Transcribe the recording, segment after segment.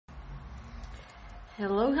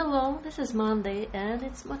Hello, hello. This is Monday, and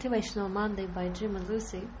it's Motivational Monday by Jim and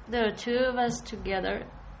Lucy. There are two of us together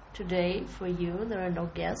today for you. There are no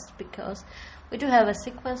guests because we do have a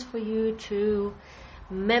sequence for you to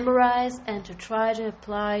memorize and to try to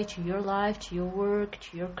apply to your life, to your work,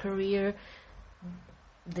 to your career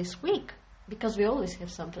this week. Because we always have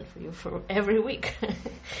something for you for every week.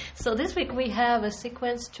 So this week we have a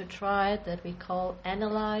sequence to try that we call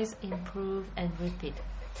Analyze, Improve, and Repeat.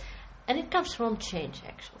 And it comes from change,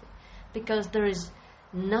 actually, because there is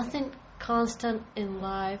nothing constant in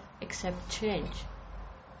life except change.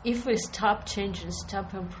 If we stop changing,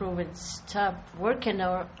 stop improving, stop working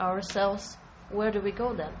ourselves, where do we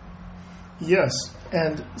go then? Yes,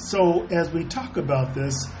 and so as we talk about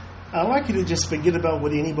this, I'd like you to just forget about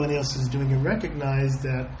what anybody else is doing and recognize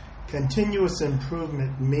that continuous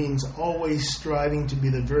improvement means always striving to be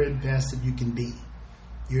the very best that you can be.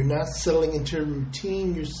 You're not settling into a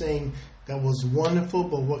routine. You're saying, that was wonderful,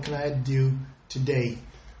 but what can I do today?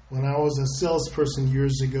 When I was a salesperson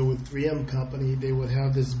years ago with 3M Company, they would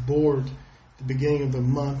have this board at the beginning of the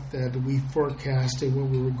month that we forecasted what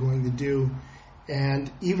we were going to do. And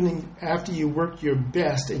even after you work your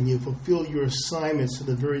best and you fulfill your assignments to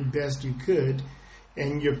the very best you could,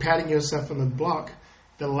 and you're patting yourself on the block,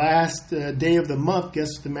 the last day of the month,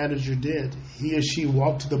 guess what the manager did? He or she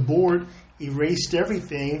walked to the board, erased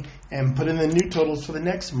everything, and put in the new totals for the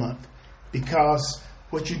next month. Because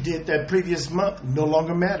what you did that previous month no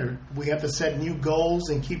longer mattered. We have to set new goals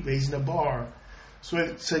and keep raising the bar.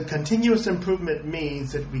 So continuous improvement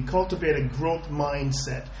means that we cultivate a growth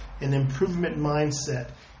mindset, an improvement mindset,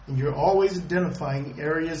 and you're always identifying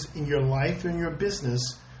areas in your life and your business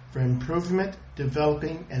for improvement,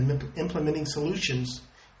 developing, and implementing solutions.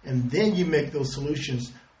 And then you make those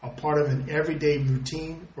solutions a part of an everyday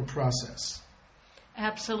routine or process.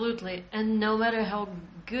 Absolutely. And no matter how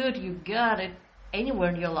good you got it anywhere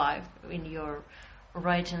in your life, in your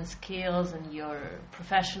writing skills and your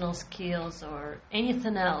professional skills or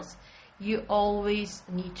anything else, you always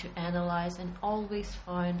need to analyze and always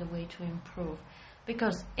find a way to improve.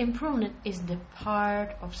 Because improvement is the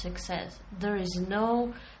part of success. There is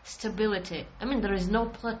no stability. There is no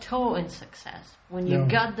plateau in success. When you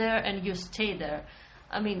got there and you stay there.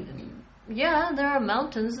 There are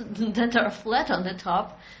mountains that are flat on the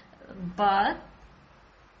top, but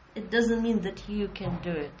it doesn't mean that you can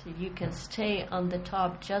do it. You can stay on the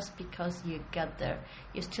top just because you got there.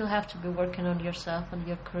 You still have to be working on yourself, on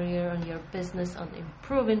your career, on your business, on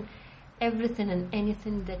improving everything and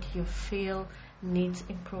anything that you feel needs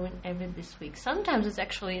improving this week. Sometimes it's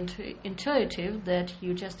actually intuitive that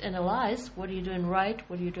you just analyze what are you doing right,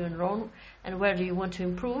 what are you doing wrong, and where do you want to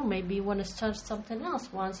improve. Maybe you want to start something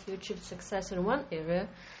else. Once you achieve success in one area,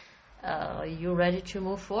 you're ready to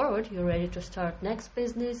move forward, you're ready to start next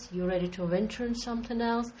business, you're ready to venture in something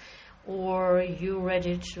else, or you're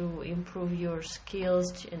ready to improve your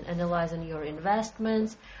skills in analyzing your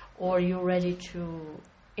investments, or you're ready to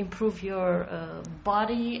improve your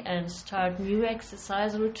body and start new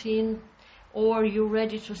exercise routine, or you're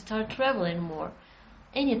ready to start traveling more.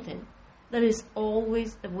 Anything. There is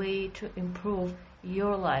always a way to improve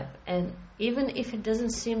your life. And even if it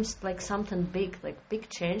doesn't seem like something big, like big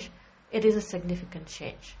change, it is a significant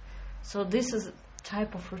change. So this is a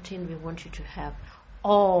type of routine we want you to have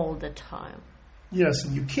all the time. Yes,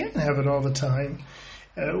 and you can't have it all the time.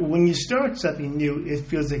 When you start something new, it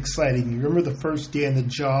feels exciting. You remember the first day on the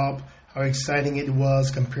job, how exciting it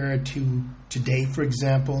was compared to today, for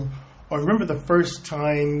example? Or remember the first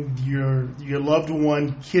time your loved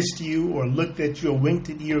one kissed you or looked at you or winked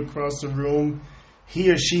at you across the room?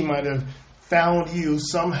 He or she might have found you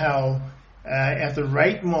somehow at the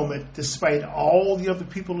right moment, despite all the other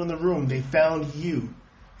people in the room. They found you.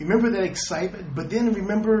 Remember that excitement? But then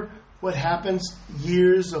remember what happens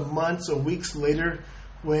years or months or weeks later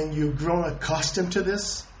when you've grown accustomed to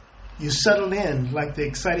this. You settle in like the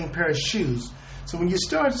exciting pair of shoes. So when you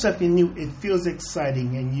start something new, it feels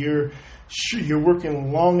exciting, and you're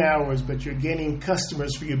working long hours, but you're gaining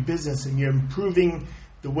customers for your business, and you're improving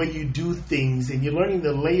the way you do things, and you're learning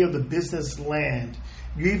the lay of the business land.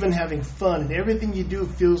 You're even having fun, and everything you do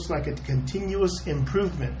feels like a continuous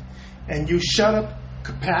improvement. And you shut up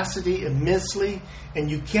capacity immensely,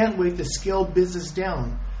 and you can't wait to scale business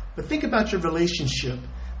down. But think about your relationship.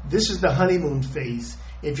 This is the honeymoon phase.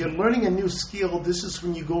 If you're learning a new skill, this is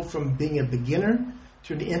when you go from being a beginner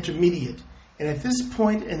to an intermediate. And at this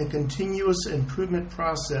point in a continuous improvement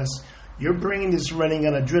process, your brain is running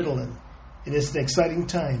on adrenaline. And it's an exciting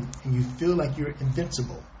time, and you feel like you're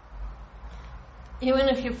invincible. Even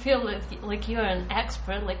if you feel like you're an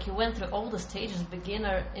expert, like you went through all the stages,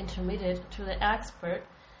 beginner, intermediate to the expert,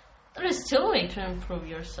 there is still a way to improve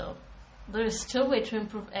yourself. There is still a way to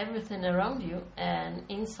improve everything around you and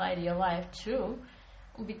inside your life too,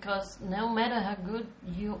 because no matter how good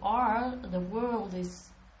you are, the world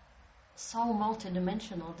is so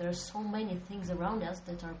multidimensional. There are so many things around us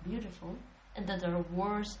that are beautiful and that are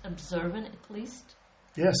worth observing, at least.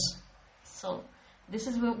 Yes. So this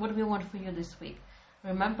is what we want for you this week.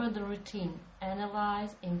 Remember the routine.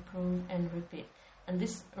 Analyze, improve, and repeat. And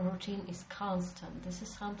this routine is constant. This is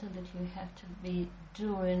something that you have to be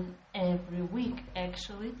doing every week,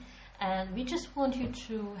 actually. And we just want you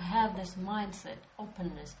to have this mindset,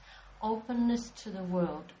 openness to the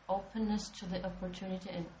world, openness to the opportunity,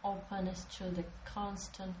 and openness to the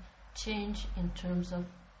constant change in terms of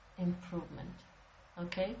improvement.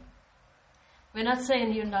 Okay? We're not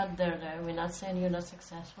saying you're not there. We're not saying you're not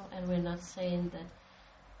successful, and we're not saying that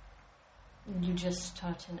you're just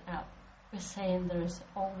starting out. We're saying there is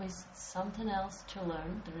always something else to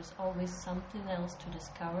learn, there is always something else to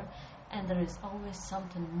discover, and there is always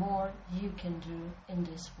something more you can do in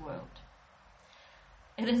this world.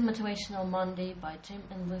 It is Motivational Monday by Jim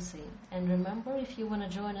and Lucy. And remember, if you want to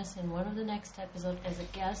join us in one of the next episodes as a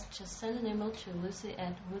guest, just send an email to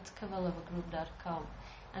lucy@woodscavalova.group.com.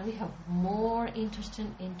 And we have more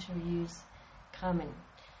interesting interviews coming.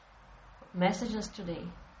 Message us today.